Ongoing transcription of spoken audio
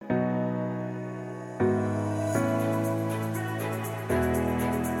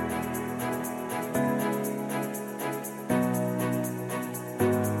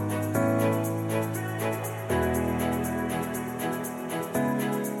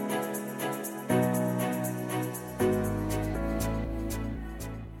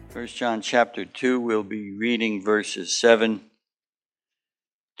First John chapter 2, we'll be reading verses 7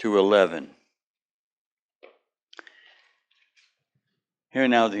 to 11. Hear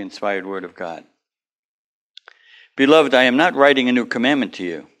now the inspired word of God. Beloved, I am not writing a new commandment to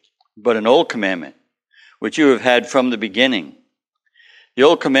you, but an old commandment, which you have had from the beginning. The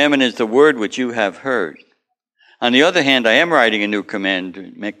old commandment is the word which you have heard. On the other hand, I am writing a new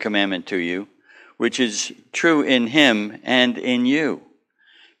commandment to you, which is true in him and in you,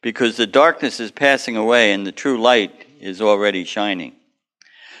 because the darkness is passing away and the true light is already shining.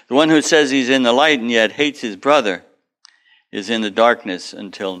 The one who says he's in the light and yet hates his brother is in the darkness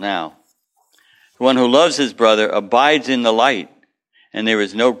until now. The one who loves his brother abides in the light, and there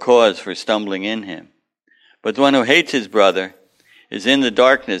is no cause for stumbling in him. But the one who hates his brother is in the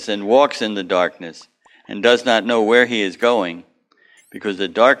darkness and walks in the darkness and does not know where he is going, because the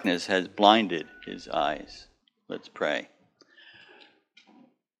darkness has blinded his eyes. Let's pray.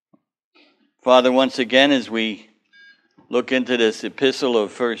 Father, once again, as we look into this epistle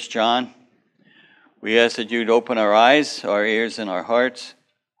of 1 John, we ask that you'd open our eyes, our ears, and our hearts,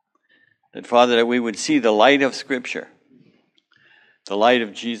 that, Father, that we would see the light of Scripture, the light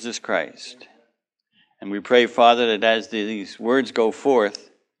of Jesus Christ. And we pray, Father, that as these words go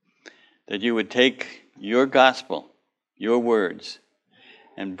forth, that you would take your gospel, your words,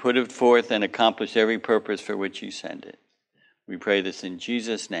 and put it forth and accomplish every purpose for which you send it. We pray this in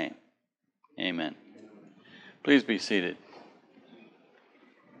Jesus' name. Amen. Please be seated.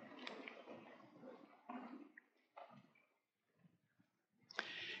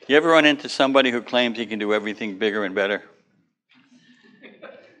 You ever run into somebody who claims he can do everything bigger and better?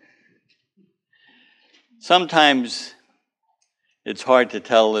 Sometimes it's hard to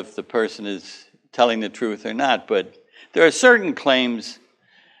tell if the person is telling the truth or not, but there are certain claims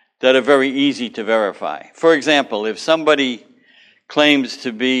that are very easy to verify. For example, if somebody claims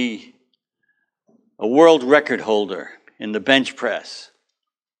to be a world record holder in the bench press,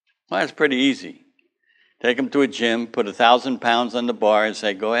 well, that's pretty easy. Take them to a gym, put 1,000 pounds on the bar and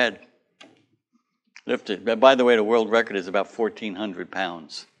say, go ahead, lift it. But by the way, the world record is about 1,400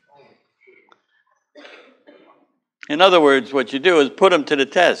 pounds. In other words, what you do is put them to the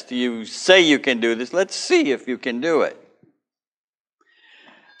test. You say you can do this. Let's see if you can do it.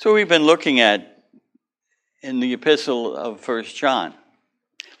 So we've been looking at in the epistle of 1 John.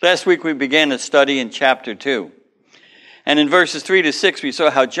 Last week we began a study in chapter 2. And in verses 3 to 6 we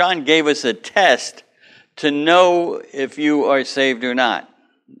saw how John gave us a test to know if you are saved or not.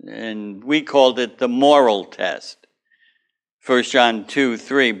 And we called it the moral test. 1 John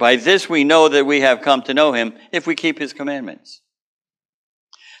 2:3. By this we know that we have come to know him if we keep his commandments.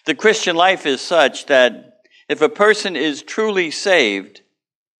 The Christian life is such that if a person is truly saved,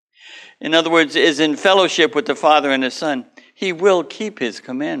 in other words, is in fellowship with the Father and the Son, he will keep his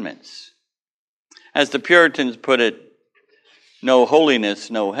commandments. As the Puritans put it, no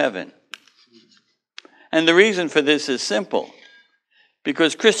holiness, no heaven. And the reason for this is simple.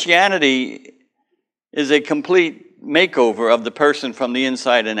 Because Christianity is a complete makeover of the person from the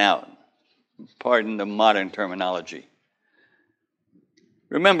inside and out. Pardon the modern terminology.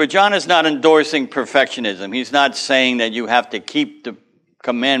 Remember, John is not endorsing perfectionism. He's not saying that you have to keep the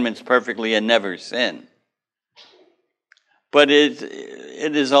commandments perfectly and never sin. But it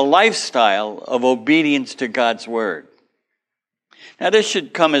is a lifestyle of obedience to God's word. Now, this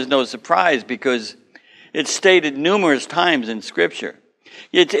should come as no surprise because it's stated numerous times in Scripture.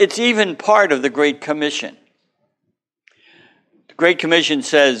 It's even part of the Great Commission. The Great Commission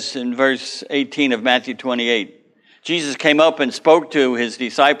says in verse 18 of Matthew 28, Jesus came up and spoke to his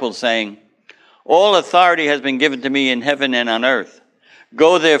disciples saying, all authority has been given to me in heaven and on earth.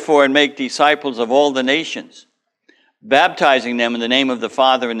 Go therefore and make disciples of all the nations, baptizing them in the name of the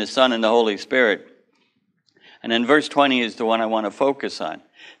Father and the Son and the Holy Spirit. And then verse 20 is the one I want to focus on.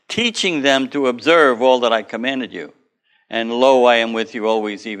 Teaching them to observe all that I commanded you. And lo, I am with you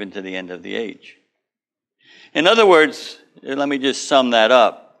always, even to the end of the age. In other words, let me just sum that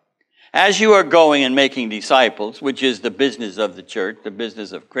up. As you are going and making disciples, which is the business of the church, the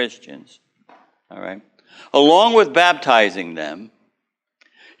business of Christians, all right, along with baptizing them,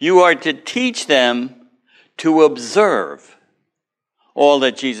 you are to teach them to observe all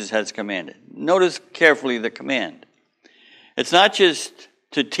that Jesus has commanded. Notice carefully the command. It's not just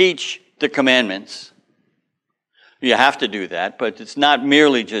to teach the commandments. You have to do that, but it's not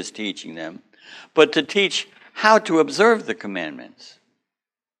merely just teaching them, but to teach how to observe the commandments.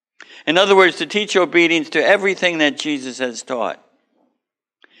 In other words, to teach obedience to everything that Jesus has taught.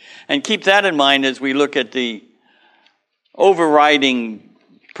 And keep that in mind as we look at the overriding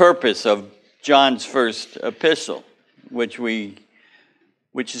purpose of John's first epistle, which we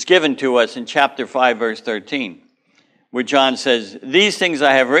which is given to us in chapter 5, verse 13, where John says, "These things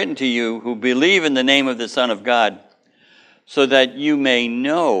I have written to you who believe in the name of the Son of God, so that you may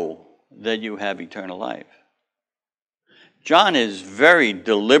know that you have eternal life." John is very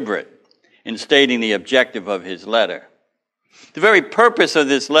deliberate in stating the objective of his letter. The very purpose of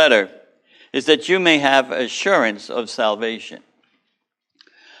this letter is that you may have assurance of salvation.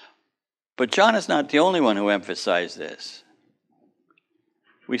 But John is not the only one who emphasized this.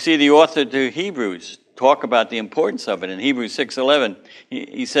 We see the author to Hebrews talk about the importance of it. In Hebrews 6:11,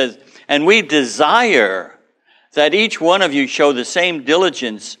 he says, "And we desire that each one of you show the same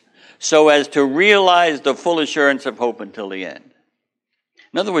diligence so as to realize the full assurance of hope until the end."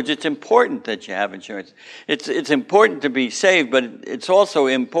 In other words, it's important that you have insurance. It's important to be saved, but it's also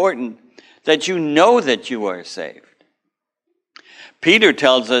important that you know that you are saved. Peter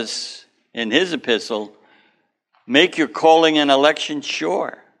tells us in his epistle, "Make your calling and election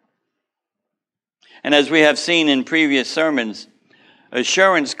sure." And as we have seen in previous sermons,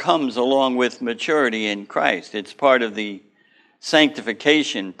 assurance comes along with maturity in Christ. It's part of the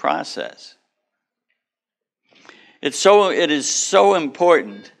sanctification process. It is so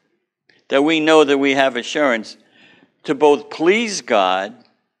important that we know that we have assurance to both please God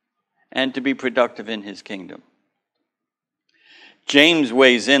and to be productive in his kingdom. James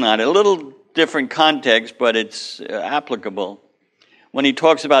weighs in on it, a little different context, but it's applicable, when he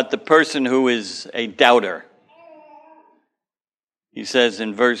talks about the person who is a doubter. He says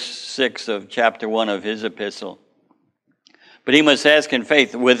in verse 6 of chapter 1 of his epistle, "But he must ask in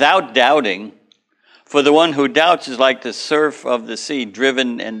faith without doubting, for the one who doubts is like the surf of the sea,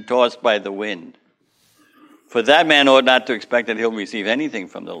 driven and tossed by the wind. For that man ought not to expect that he'll receive anything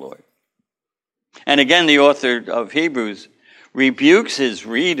from the Lord." And again, the author of Hebrews rebukes his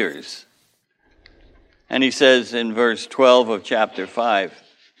readers. And he says in verse 12 of chapter 5,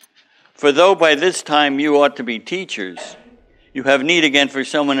 "For though by this time you ought to be teachers, you have need again for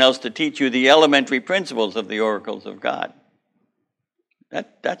someone else to teach you the elementary principles of the oracles of God."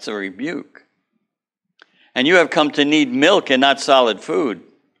 That's a rebuke. "And you have come to need milk and not solid food.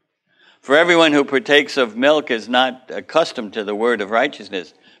 For everyone who partakes of milk is not accustomed to the word of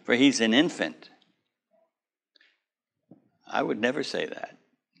righteousness, for he's an infant." I would never say that.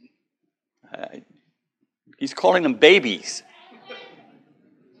 He's calling them babies.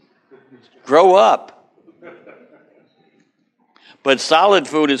 Grow up. But solid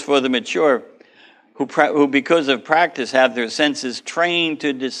food is for the mature, who because of practice have their senses trained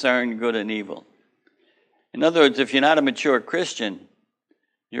to discern good and evil. In other words, if you're not a mature Christian,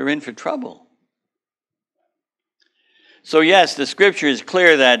 you're in for trouble. So yes, the scripture is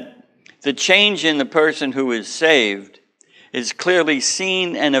clear that the change in the person who is saved is clearly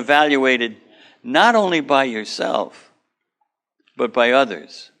seen and evaluated not only by yourself, but by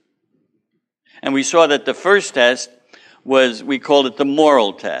others. And we saw that the first test was, we called it the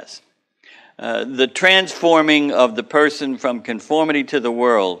moral test. The transforming of the person from conformity to the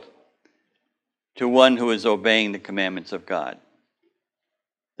world to one who is obeying the commandments of God.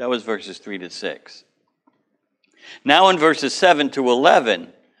 That was verses 3 to 6. Now in verses 7 to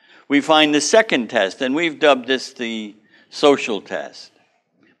 11, we find the second test, and we've dubbed this the social test.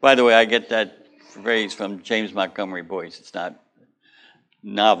 By the way, I get that phrase from James Montgomery Boyce. It's not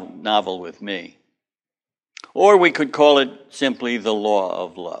novel with me. Or we could call it simply the law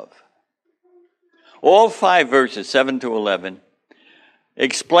of love. All 5 verses, 7 to 11,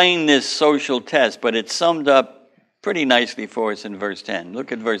 explain this social test, but it's summed up pretty nicely for us in verse 10.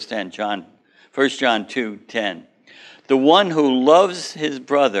 Look at verse 10, 1 John 2:10. "The one who loves his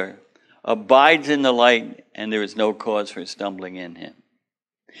brother abides in the light, and there is no cause for stumbling in him."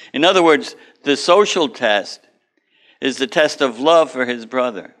 In other words, the social test is the test of love for his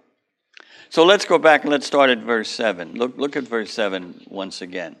brother. So let's go back and let's start at verse 7. Look at verse 7 once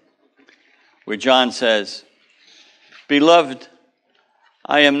again, where John says, "Beloved,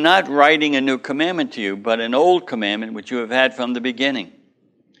 I am not writing a new commandment to you, but an old commandment which you have had from the beginning.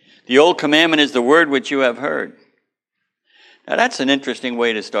 The old commandment is the word which you have heard." Now that's an interesting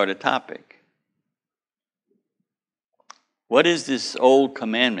way to start a topic. What is this old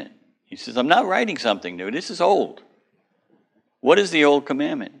commandment? He says, I'm not writing something new. This is old. What is the old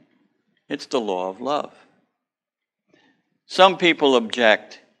commandment? It's the law of love. Some people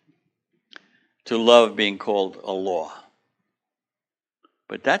object to love being called a law.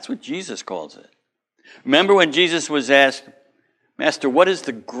 But that's what Jesus calls it. Remember when Jesus was asked, "Master, what is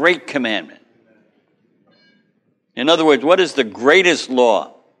the great commandment?" In other words, what is the greatest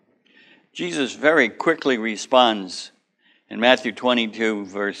law? Jesus very quickly responds in Matthew 22,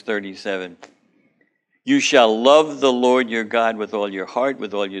 verse 37. You shall love the Lord your God with all your heart,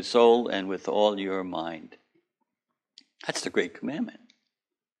 with all your soul, and with all your mind. That's the great commandment.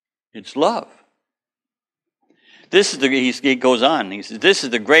 It's love. He goes on. He says, this is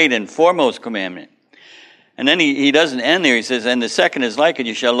the great and foremost commandment. And then he doesn't end there. He says, and the second is like it.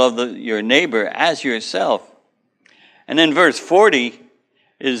 You shall love your neighbor as yourself. And then verse 40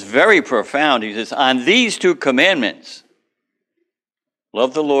 is very profound. He says, on these two commandments,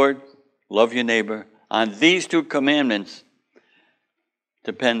 love the Lord, love your neighbor. On these two commandments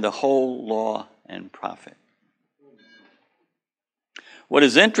depend the whole law and prophet. What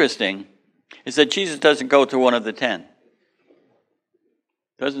is interesting is that Jesus doesn't go to one of the 10.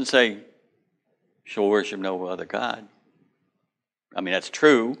 Doesn't say, shall worship no other God. I mean, that's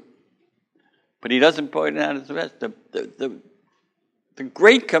true. But he doesn't point it out as the rest. The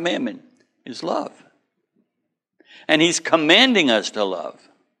great commandment is love. And he's commanding us to love.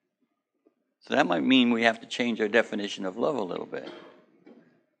 So that might mean we have to change our definition of love a little bit.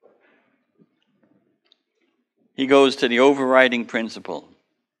 He goes to the overriding principle.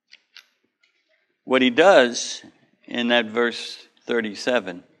 What he does in that verse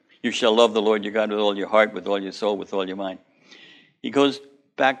 37, you shall love the Lord your God with all your heart, with all your soul, with all your mind. He goes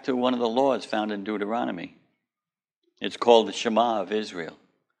back to one of the laws found in Deuteronomy. It's called the Shema of Israel.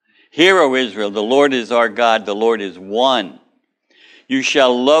 Hear, O Israel, the Lord is our God, the Lord is one. You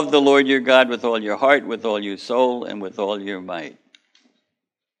shall love the Lord your God with all your heart, with all your soul, and with all your might.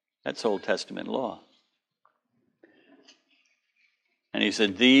 That's Old Testament law. And he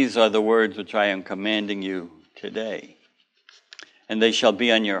said, these are the words which I am commanding you today, and they shall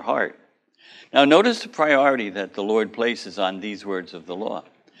be on your heart. Now notice the priority that the Lord places on these words of the law.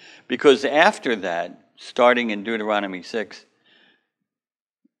 Because after that, starting in Deuteronomy 6,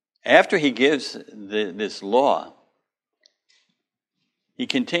 after he gives this law, he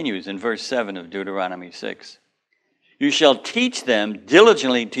continues in verse 7 of Deuteronomy 6. You shall teach them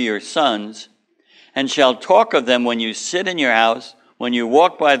diligently to your sons, and shall talk of them when you sit in your house, when you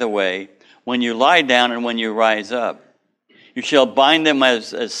walk by the way, when you lie down, and when you rise up. You shall bind them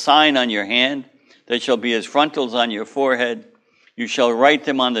as a sign on your hand. They shall be as frontals on your forehead. You shall write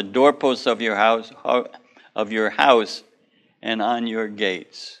them on the doorposts of your house, and on your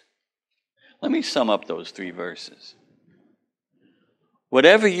gates. Let me sum up those 3 verses.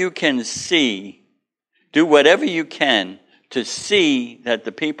 Whatever you can see, do whatever you can to see that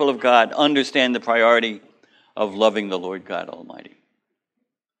the people of God understand the priority of loving the Lord God Almighty.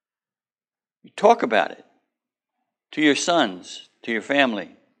 You talk about it to your sons, to your family.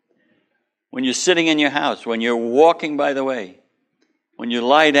 When you're sitting in your house, when you're walking by the way, when you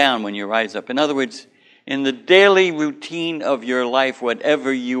lie down, when you rise up. In other words, in the daily routine of your life,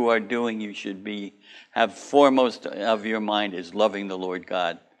 whatever you are doing, you should have foremost of your mind is loving the Lord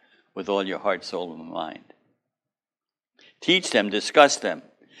God with all your heart, soul, and mind. Teach them, discuss them.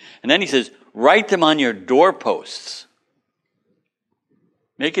 And then he says, write them on your doorposts.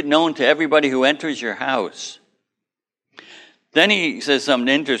 Make it known to everybody who enters your house. Then he says something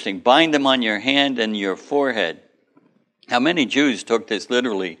interesting. Bind them on your hand and your forehead. Now, many Jews took this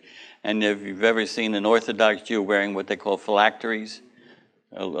literally. And if you've ever seen an Orthodox Jew wearing what they call phylacteries,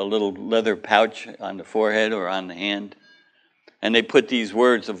 a little leather pouch on the forehead or on the hand, and they put these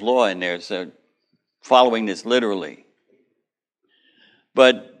words of law in there, so following this literally.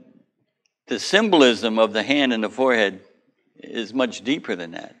 But the symbolism of the hand and the forehead is much deeper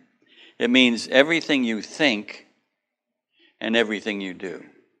than that. It means everything you think and everything you do.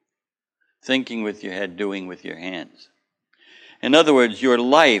 Thinking with your head, doing with your hands. In other words, your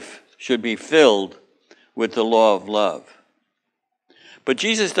life should be filled with the law of love. But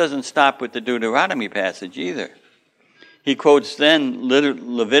Jesus doesn't stop with the Deuteronomy passage either. He quotes then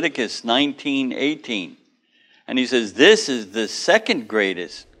Leviticus 19:18. And he says, this is the second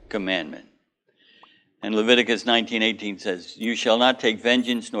greatest commandment. And Leviticus 19:18 says, you shall not take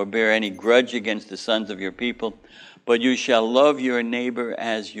vengeance nor bear any grudge against the sons of your people, but you shall love your neighbor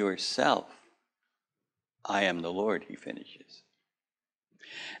as yourself. I am the Lord, he finishes.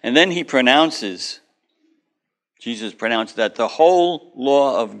 And then Jesus pronounced that the whole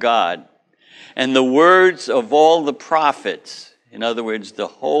law of God and the words of all the prophets, in other words, the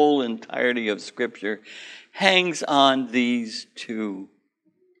whole entirety of Scripture, hangs on these 2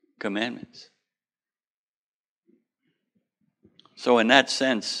 commandments. So in that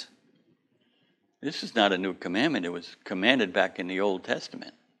sense, this is not a new commandment. It was commanded back in the Old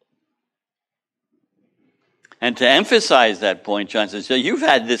Testament. And to emphasize that point, John says, so you've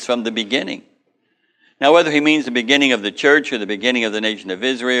had this from the beginning. Now, whether he means the beginning of the church or the beginning of the nation of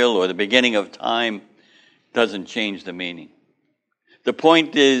Israel or the beginning of time doesn't change the meaning. The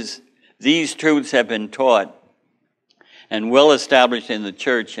point is, These truths have been taught and well established in the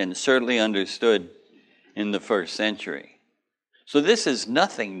church and certainly understood in the first century. So this is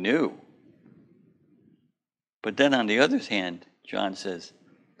nothing new. But then on the other hand, John says,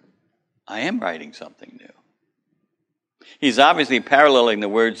 I am writing something new. He's obviously paralleling the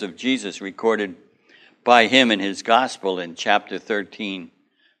words of Jesus recorded by him in his gospel in chapter 13,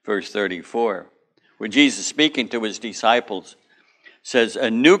 verse 34, where Jesus, speaking to his disciples, says, a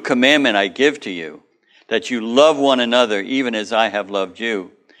new commandment I give to you, that you love one another even as I have loved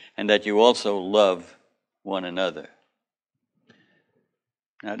you, and that you also love one another.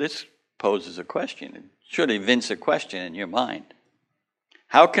 Now this poses a question. It should evince a question in your mind.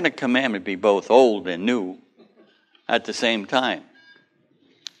 How can a commandment be both old and new at the same time?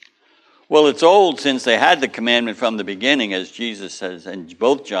 Well, it's old since they had the commandment from the beginning, as Jesus says, and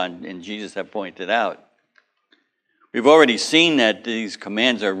both John and Jesus have pointed out. We've already seen that these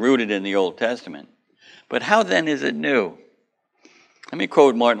commands are rooted in the Old Testament. But how then is it new? Let me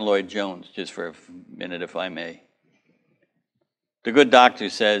quote Martin Lloyd-Jones just for a minute, if I may. The good doctor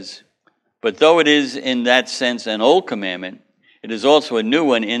says, but though it is in that sense an old commandment, it is also a new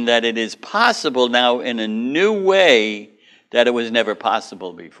one in that it is possible now in a new way that it was never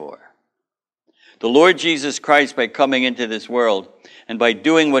possible before. The Lord Jesus Christ, by coming into this world and by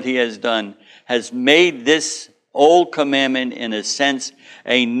doing what he has done, has made this old commandment, in a sense,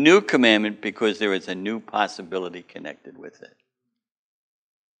 a new commandment because there is a new possibility connected with it.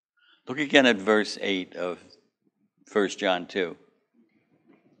 Look again at verse 8 of 1 John 2.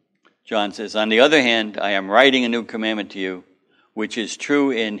 John says, on the other hand, I am writing a new commandment to you, which is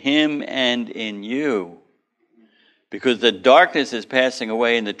true in him and in you, because the darkness is passing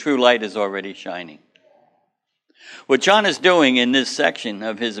away and the true light is already shining. What John is doing in this section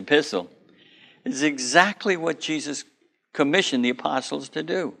of his epistle is exactly what Jesus commissioned the apostles to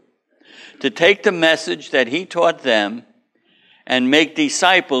do. To take the message that he taught them and make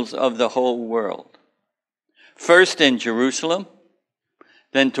disciples of the whole world. First in Jerusalem,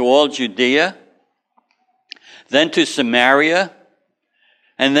 then to all Judea, then to Samaria,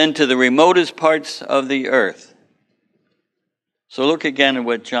 and then to the remotest parts of the earth. So look again at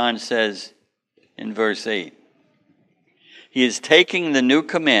what John says in verse 8. He is taking the new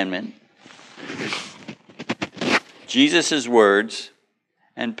commandment, Jesus' words,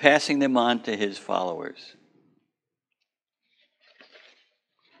 and passing them on to his followers.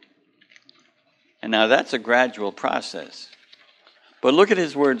 And now that's a gradual process. But look at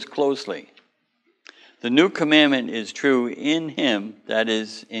his words closely. The new commandment is true in him, that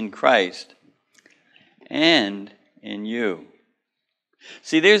is, in Christ, and in you.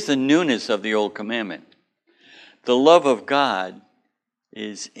 See, there's the newness of the old commandment. The love of God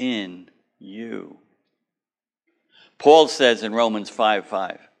is in you. Paul says in Romans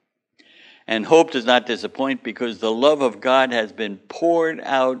 5:5, and hope does not disappoint because the love of God has been poured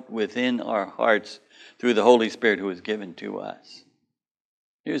out within our hearts through the Holy Spirit who is given to us.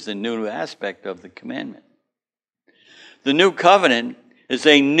 Here's the new aspect of the commandment. The new covenant is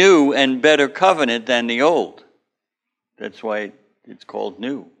a new and better covenant than the old. That's why it's called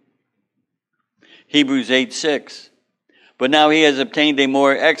new. Hebrews 8:6. But now he has obtained a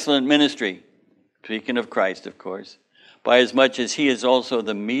more excellent ministry, speaking of Christ, of course, by as much as he is also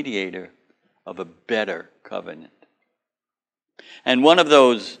the mediator of a better covenant. And one of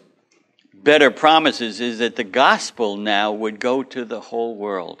those better promises is that the gospel now would go to the whole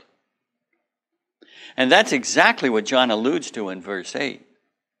world. And that's exactly what John alludes to in verse 8.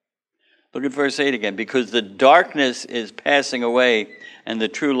 Look at verse 8 again. Because the darkness is passing away and the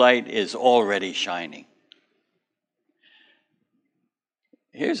true light is already shining.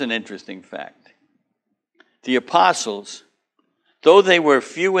 Here's an interesting fact. The apostles, though they were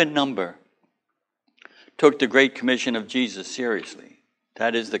few in number, took the Great Commission of Jesus seriously.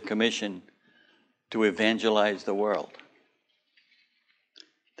 That is the commission to evangelize the world.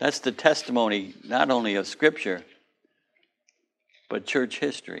 That's the testimony not only of Scripture, but church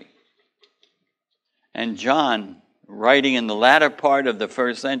history. And John, writing in the latter part of the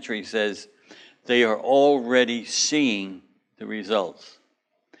first century, says they are already seeing the results.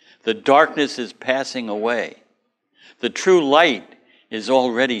 The darkness is passing away. The true light is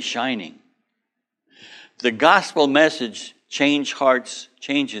already shining. The gospel message changes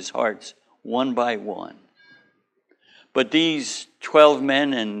hearts one by one. But these 12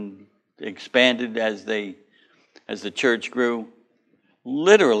 men, and expanded as the church grew,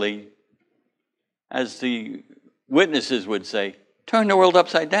 literally, as the witnesses would say, turned the world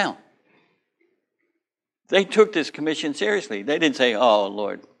upside down. They took this commission seriously. They didn't say, oh,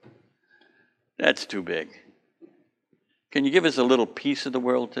 Lord, that's too big. Can you give us a little piece of the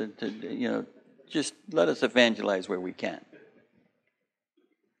world to just let us evangelize where we can?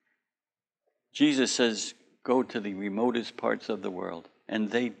 Jesus says, go to the remotest parts of the world. And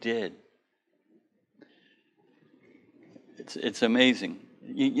they did. It's amazing.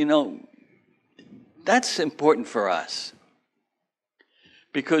 That's important for us.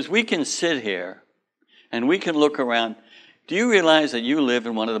 Because we can sit here and we can look around. Do you realize that you live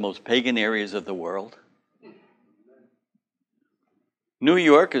in one of the most pagan areas of the world? New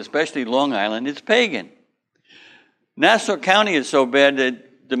York, especially Long Island, it's pagan. Nassau County is so bad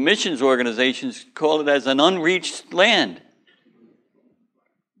that the missions organizations call it as an unreached land.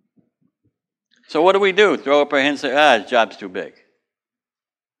 So what do? Throw up our hands and say, the job's too big.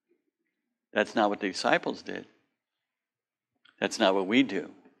 That's not what the disciples did. That's not what we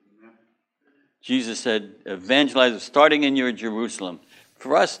do. Jesus said, evangelize, starting in your Jerusalem.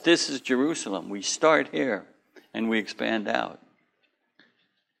 For us, this is Jerusalem. We start here and we expand out.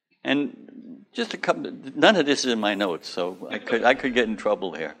 And just none of this is in my notes, so I could get in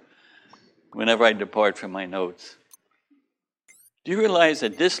trouble here whenever I depart from my notes. Do you realize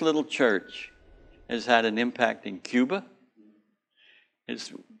that this little church has had an impact in Cuba?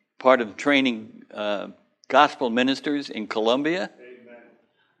 It's part of training gospel ministers in Colombia. Amen.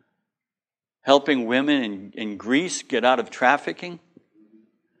 Helping women in Greece get out of trafficking.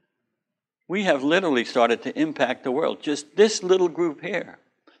 We have literally started to impact the world. Just this little group here.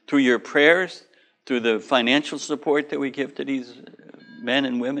 Through your prayers, through the financial support that we give to these men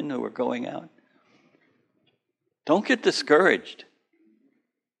and women who are going out. Don't get discouraged.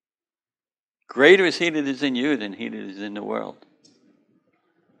 Greater is he that is in you than he that is in the world.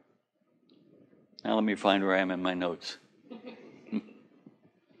 Now let me find where I am in my notes.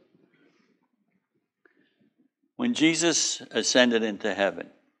 When Jesus ascended into heaven,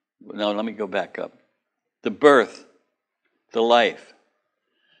 no, let me go back up. The birth, the life,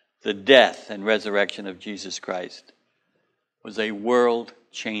 the death and resurrection of Jesus Christ was a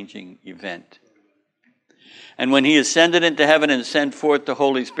world-changing event. And when he ascended into heaven and sent forth the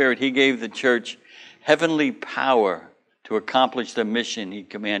Holy Spirit, he gave the church heavenly power to accomplish the mission he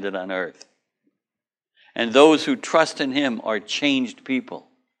commanded on earth. And those who trust in him are changed people.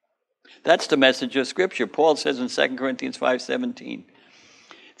 That's the message of Scripture. Paul says in 2 Corinthians 5:17,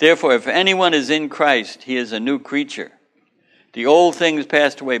 therefore, if anyone is in Christ, he is a new creature. The old things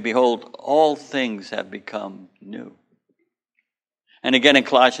passed away. Behold, all things have become new. And again in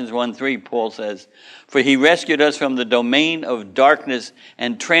Colossians 1:3, Paul says, for he rescued us from the domain of darkness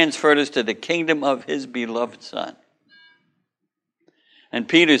and transferred us to the kingdom of his beloved Son. And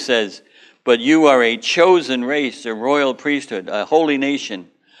Peter says, but you are a chosen race, a royal priesthood, a holy nation,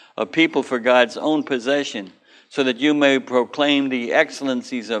 a people for God's own possession, so that you may proclaim the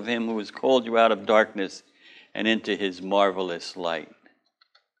excellencies of him who has called you out of darkness and into his marvelous light.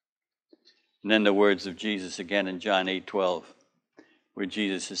 And then the words of Jesus again in John 8:12, where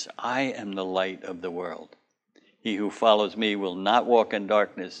Jesus says, I am the light of the world. He who follows me will not walk in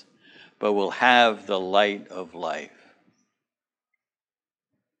darkness, but will have the light of life.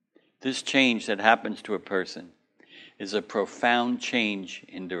 This change that happens to a person is a profound change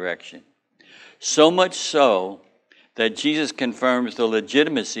in direction. So much so that Jesus confirms the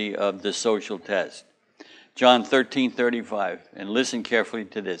legitimacy of the social test. John 13:35, and listen carefully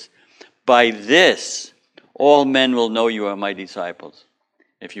to this. By this, all men will know you are my disciples,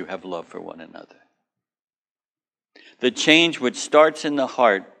 if you have love for one another. The change which starts in the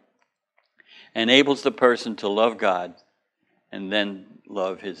heart enables the person to love God and then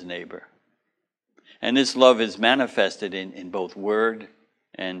love his neighbor. And this love is manifested in both word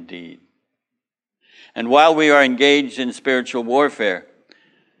and deed. And while we are engaged in spiritual warfare,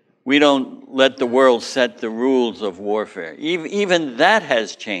 we don't let the world set the rules of warfare. Even that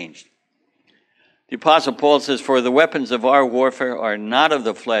has changed. The Apostle Paul says, for the weapons of our warfare are not of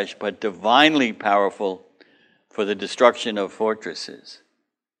the flesh, but divinely powerful for the destruction of fortresses.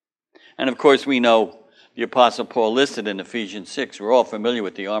 And of course, we know the Apostle Paul listed in Ephesians 6. We're all familiar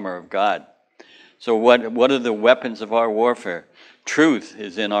with the armor of God. So what are the weapons of our warfare? Truth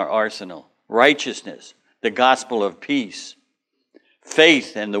is in our arsenal. Righteousness, the gospel of peace,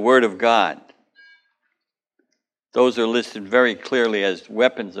 faith, and the word of God. Those are listed very clearly as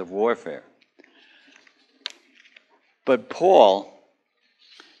weapons of warfare. But Paul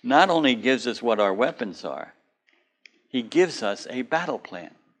not only gives us what our weapons are, he gives us a battle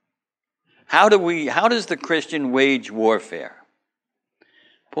plan. How does the Christian wage warfare?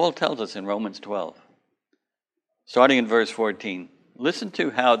 Paul tells us in Romans 12, starting in verse 14. Listen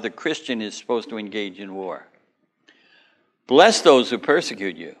to how the Christian is supposed to engage in war. Bless those who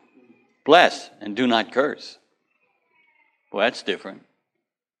persecute you. Bless and do not curse. Well, that's different.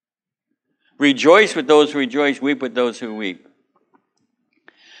 Rejoice with those who rejoice, weep with those who weep.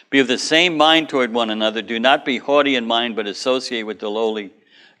 Be of the same mind toward one another. Do not be haughty in mind, but associate with the lowly.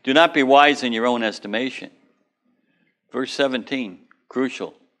 Do not be wise in your own estimation. Verse 17,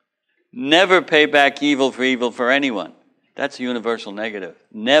 crucial. Never pay back evil for anyone. That's a universal negative.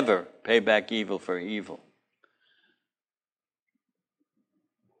 Never pay back evil for evil.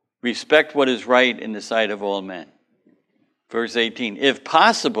 Respect what is right in the sight of all men. Verse 18, if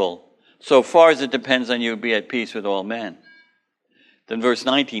possible, so far as it depends on you, be at peace with all men. Then verse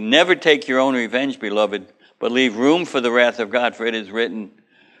 19, never take your own revenge, beloved, but leave room for the wrath of God, for it is written,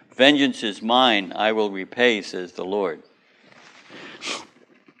 vengeance is mine, I will repay, says the Lord.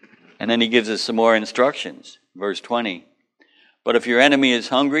 And then he gives us some more instructions. Verse 20, but if your enemy is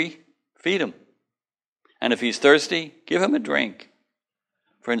hungry, feed him. And if he's thirsty, give him a drink.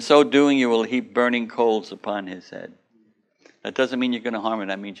 For in so doing, you will heap burning coals upon his head. That doesn't mean you're going to harm him.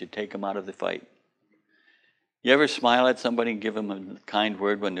 That means you take him out of the fight. You ever smile at somebody and give them a kind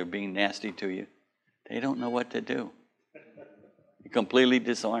word when they're being nasty to you? They don't know what to do. It completely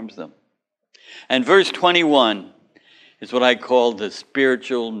disarms them. And verse 21 is what I call the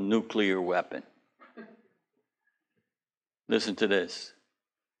spiritual nuclear weapon. Listen to this.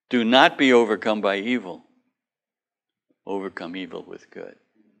 Do not be overcome by evil. Overcome evil with good.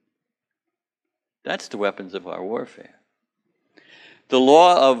 That's the weapons of our warfare. The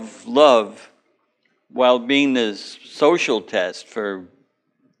law of love, while being the social test for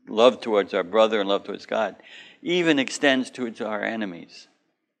love towards our brother and love towards God, even extends towards our enemies.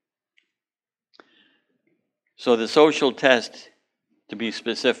 So the social test, to be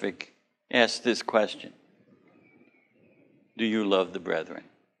specific, asks this question. Do you love the brethren?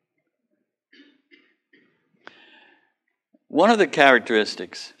 One of the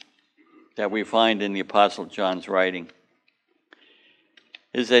characteristics that we find in the Apostle John's writing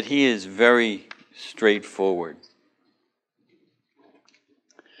is that he is very straightforward.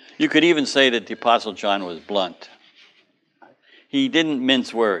 You could even say that the Apostle John was blunt. He didn't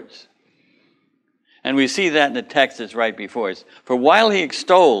mince words. And we see that in the text that's right before us. For while he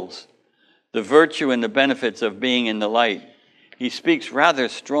extols the virtue and the benefits of being in the light, he speaks rather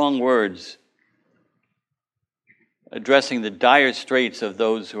strong words addressing the dire straits of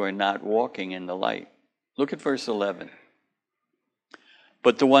those who are not walking in the light. Look at verse 11.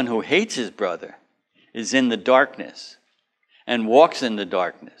 But the one who hates his brother is in the darkness and walks in the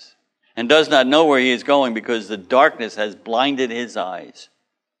darkness and does not know where he is going because the darkness has blinded his eyes.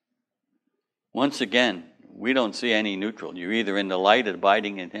 Once again, we don't see any neutral. You're either in the light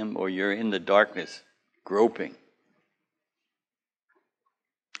abiding in him or you're in the darkness groping.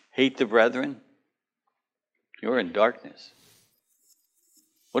 Hate the brethren? You're in darkness.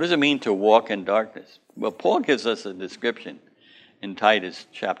 What does it mean to walk in darkness? Well, Paul gives us a description in Titus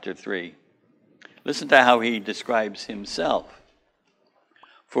chapter 3. Listen to how he describes himself.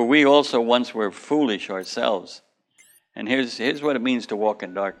 For we also once were foolish ourselves. And here's what it means to walk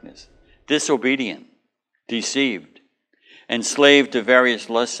in darkness. Disobedient, deceived, enslaved to various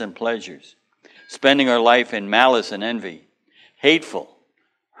lusts and pleasures, spending our life in malice and envy, hateful,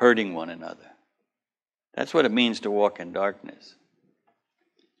 hurting one another. That's what it means to walk in darkness.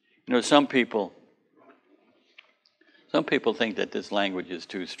 You know, some people think that this language is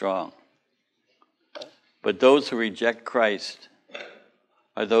too strong. But those who reject Christ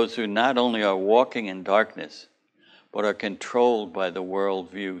are those who not only are walking in darkness, but are controlled by the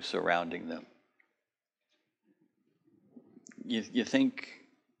worldview surrounding them. You think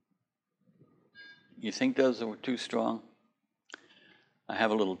those are too strong? I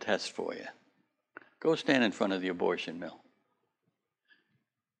have a little test for you. Go stand in front of the abortion mill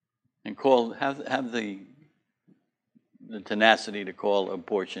and have the tenacity to call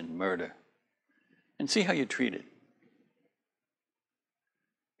abortion murder, and see how you treat it.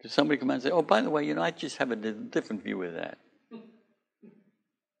 Does somebody come out and say, "Oh, by the way, I just have a different view of that"?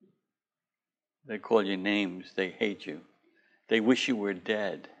 They call you names. They hate you. They wish you were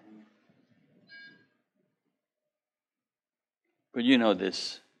dead. But you know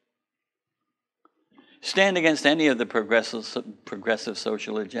this. Stand against any of the progressive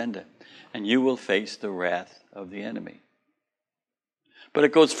social agenda, and you will face the wrath of the enemy. But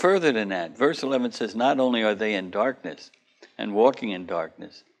it goes further than that. Verse 11 says, not only are they in darkness and walking in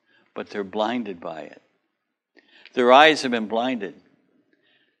darkness, but they're blinded by it. Their eyes have been blinded.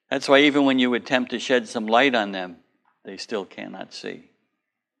 That's why even when you attempt to shed some light on them, they still cannot see.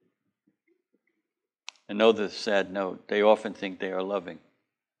 And know the sad note, they often think they are loving.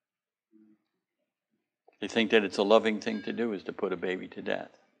 They think that it's a loving thing to do is to put a baby to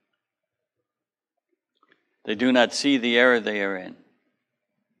death. They do not see the error they are in.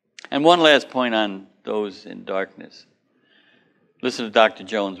 And one last point on those in darkness. Listen to Dr.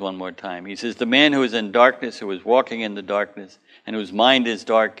 Jones one more time. He says, the man who is in darkness, who is walking in the darkness, and whose mind is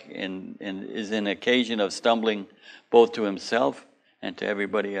dark and is an occasion of stumbling both to himself and to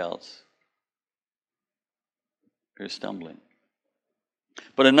everybody else. They're stumbling.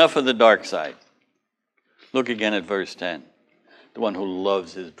 But enough of the dark side. Look again at verse 10. The one who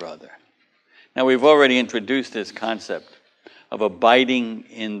loves his brother. Now we've already introduced this concept of abiding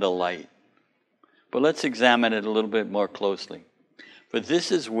in the light. But let's examine it a little bit more closely. For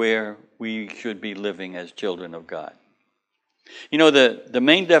this is where we should be living as children of God. You know, the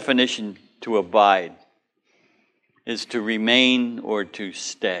main definition to abide is to remain or to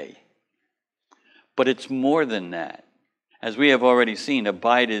stay. But it's more than that. As we have already seen,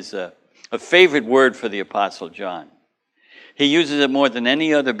 abide is a favorite word for the Apostle John. He uses it more than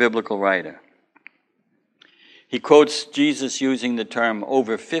any other biblical writer. He quotes Jesus using the term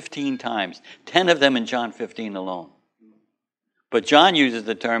over 15 times, 10 of them in John 15 alone. But John uses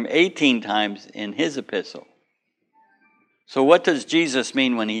the term 18 times in his epistle. So what does Jesus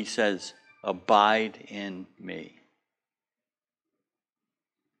mean when he says, abide in me?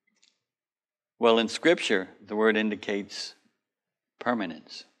 Well, in Scripture, the word indicates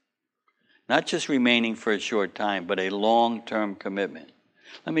permanence. Not just remaining for a short time, but a long-term commitment.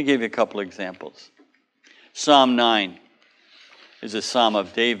 Let me give you a couple examples. Psalm 9 is a psalm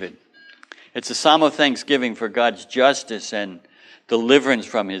of David. It's a psalm of thanksgiving for God's justice and deliverance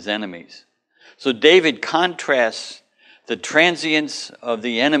from his enemies. So David contrasts the transience of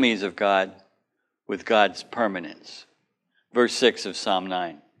the enemies of God with God's permanence. Verse 6 of Psalm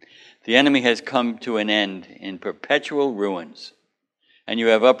 9. The enemy has come to an end in perpetual ruins, and you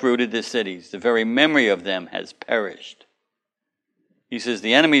have uprooted the cities. The very memory of them has perished. He says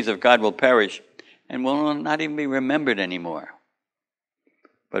the enemies of God will perish and will not even be remembered anymore.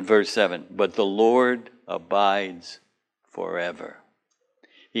 But verse 7, but the Lord abides forever.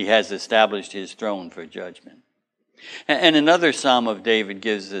 He has established his throne for judgment. And another psalm of David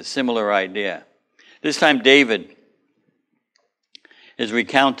gives a similar idea. This time David is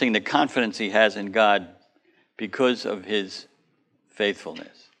recounting the confidence he has in God because of his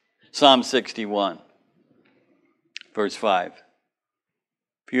faithfulness. Psalm 61, verse 5.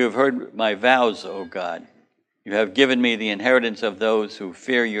 For you have heard my vows, O God. You have given me the inheritance of those who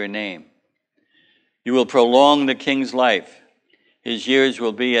fear your name. You will prolong the king's life. His years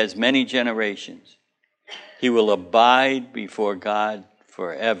will be as many generations. He will abide before God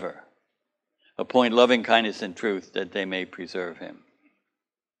forever. Appoint loving kindness and truth that they may preserve him.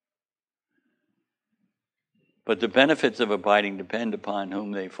 But the benefits of abiding depend upon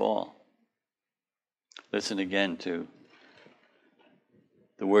whom they fall. Listen again to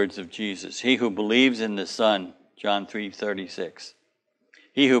the words of Jesus. He who believes in the Son, John 3:36.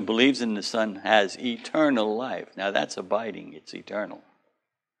 He who believes in the Son has eternal life. Now that's abiding, it's eternal.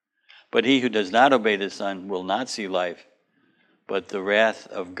 But he who does not obey the Son will not see life, but the wrath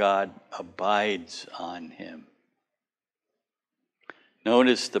of God abides on him.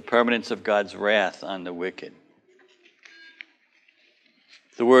 Notice the permanence of God's wrath on the wicked.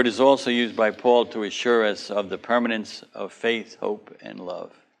 The word is also used by Paul to assure us of the permanence of faith, hope, and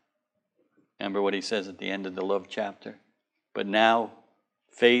love. Remember what he says at the end of the love chapter? But now,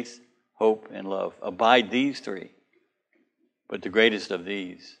 faith, hope, and love. Abide these three. But the greatest of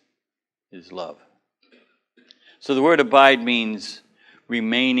these is love. So the word abide means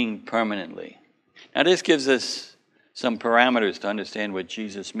remaining permanently. Now this gives us some parameters to understand what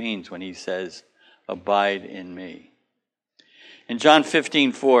Jesus means when he says, abide in me. In John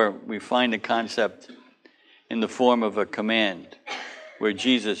 15:4, we find the concept in the form of a command where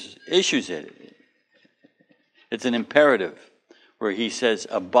Jesus issues it. It's an imperative where he says,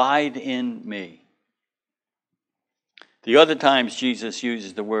 abide in me. The other times Jesus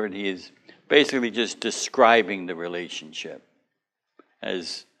uses the word, he is basically just describing the relationship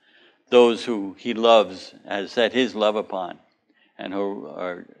as those who he loves, has set his love upon, and who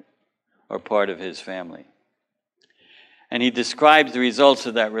are part of his family. And he describes the results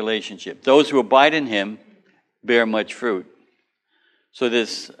of that relationship. Those who abide in him bear much fruit. So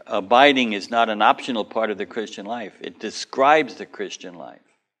this abiding is not an optional part of the Christian life. It describes the Christian life.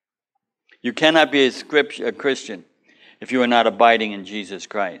 You cannot be a Christian if you are not abiding in Jesus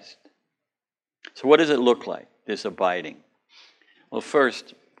Christ. So what does it look like, this abiding? Well,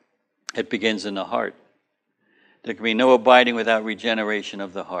 first, it begins in the heart. There can be no abiding without regeneration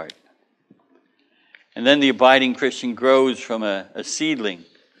of the heart. And then the abiding Christian grows from a seedling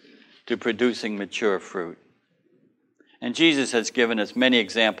to producing mature fruit. And Jesus has given us many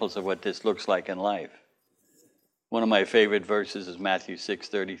examples of what this looks like in life. One of my favorite verses is Matthew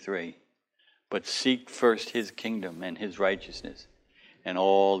 6:33. But seek first his kingdom and his righteousness, and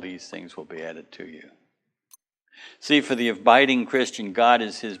all these things will be added to you. See, for the abiding Christian, God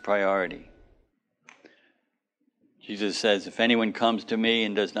is his priority. Jesus says, if anyone comes to me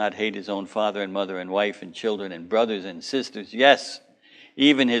and does not hate his own father and mother and wife and children and brothers and sisters, yes,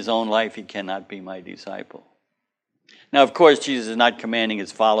 even his own life, he cannot be my disciple. Now, of course, Jesus is not commanding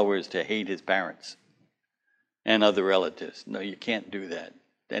his followers to hate his parents and other relatives. No, you can't do that.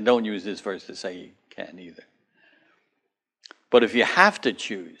 And don't use this verse to say you can't either. But if you have to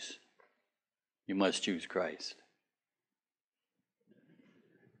choose, you must choose Christ.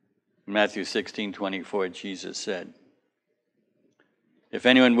 In Matthew 16:24, Jesus said, if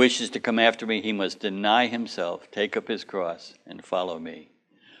anyone wishes to come after me, he must deny himself, take up his cross, and follow me.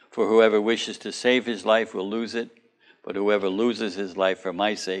 For whoever wishes to save his life will lose it, but whoever loses his life for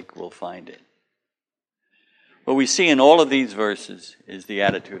my sake will find it. What we see in all of these verses is the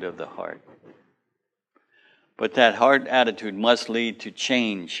attitude of the heart. But that heart attitude must lead to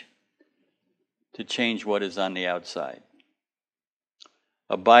change what is on the outside.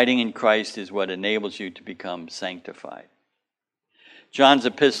 Abiding in Christ is what enables you to become sanctified. John's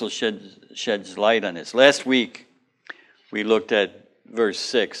epistle sheds light on this. Last week, we looked at verse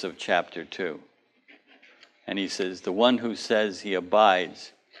 6 of chapter 2. And he says, the one who says he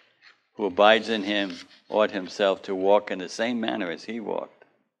abides, who abides in him, ought himself to walk in the same manner as he walked.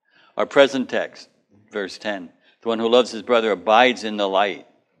 Our present text, verse 10, the one who loves his brother abides in the light.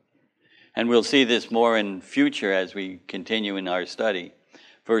 And we'll see this more in future as we continue in our study.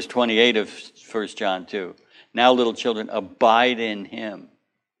 Verse 28 of 1 John 2. Now, little children, abide in him.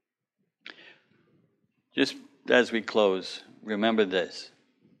 Just as we close, remember this.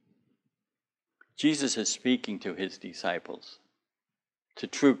 Jesus is speaking to his disciples, to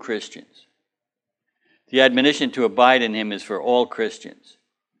true Christians. The admonition to abide in him is for all Christians.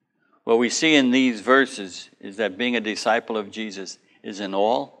 What we see in these verses is that being a disciple of Jesus is an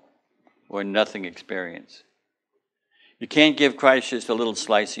all or nothing experience. You can't give Christ just a little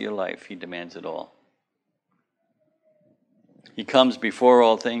slice of your life. He demands it all. He comes before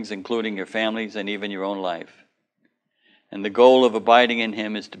all things, including your families and even your own life. And the goal of abiding in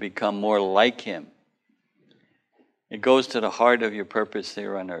him is to become more like him. It goes to the heart of your purpose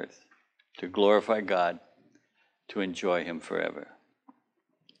here on earth, to glorify God, to enjoy him forever.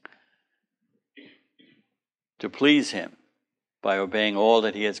 To please him by obeying all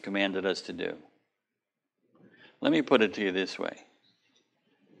that he has commanded us to do. Let me put it to you this way.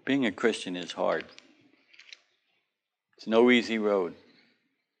 Being a Christian is hard. It's no easy road.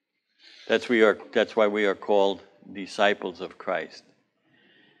 That's why we are called disciples of Christ.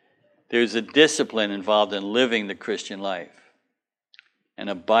 There's a discipline involved in living the Christian life. And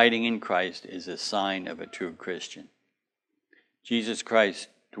abiding in Christ is a sign of a true Christian. Jesus Christ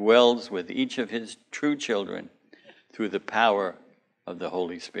dwells with each of his true children through the power of the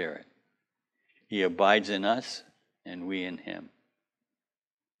Holy Spirit. He abides in us and we in him.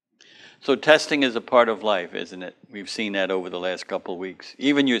 So testing is a part of life, isn't it? We've seen that over the last couple of weeks.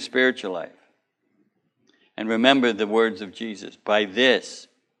 Even your spiritual life. And remember the words of Jesus. By this,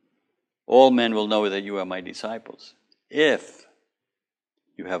 all men will know that you are my disciples, if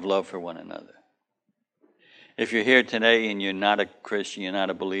you have love for one another. If you're here today and you're not a Christian, you're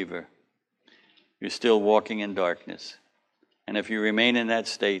not a believer, you're still walking in darkness. And if you remain in that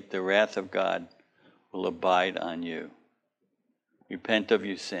state, the wrath of God will abide on you. Repent of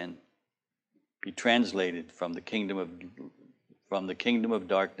your sin. Be translated from the kingdom of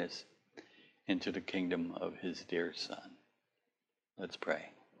darkness into the kingdom of his dear Son. Let's pray.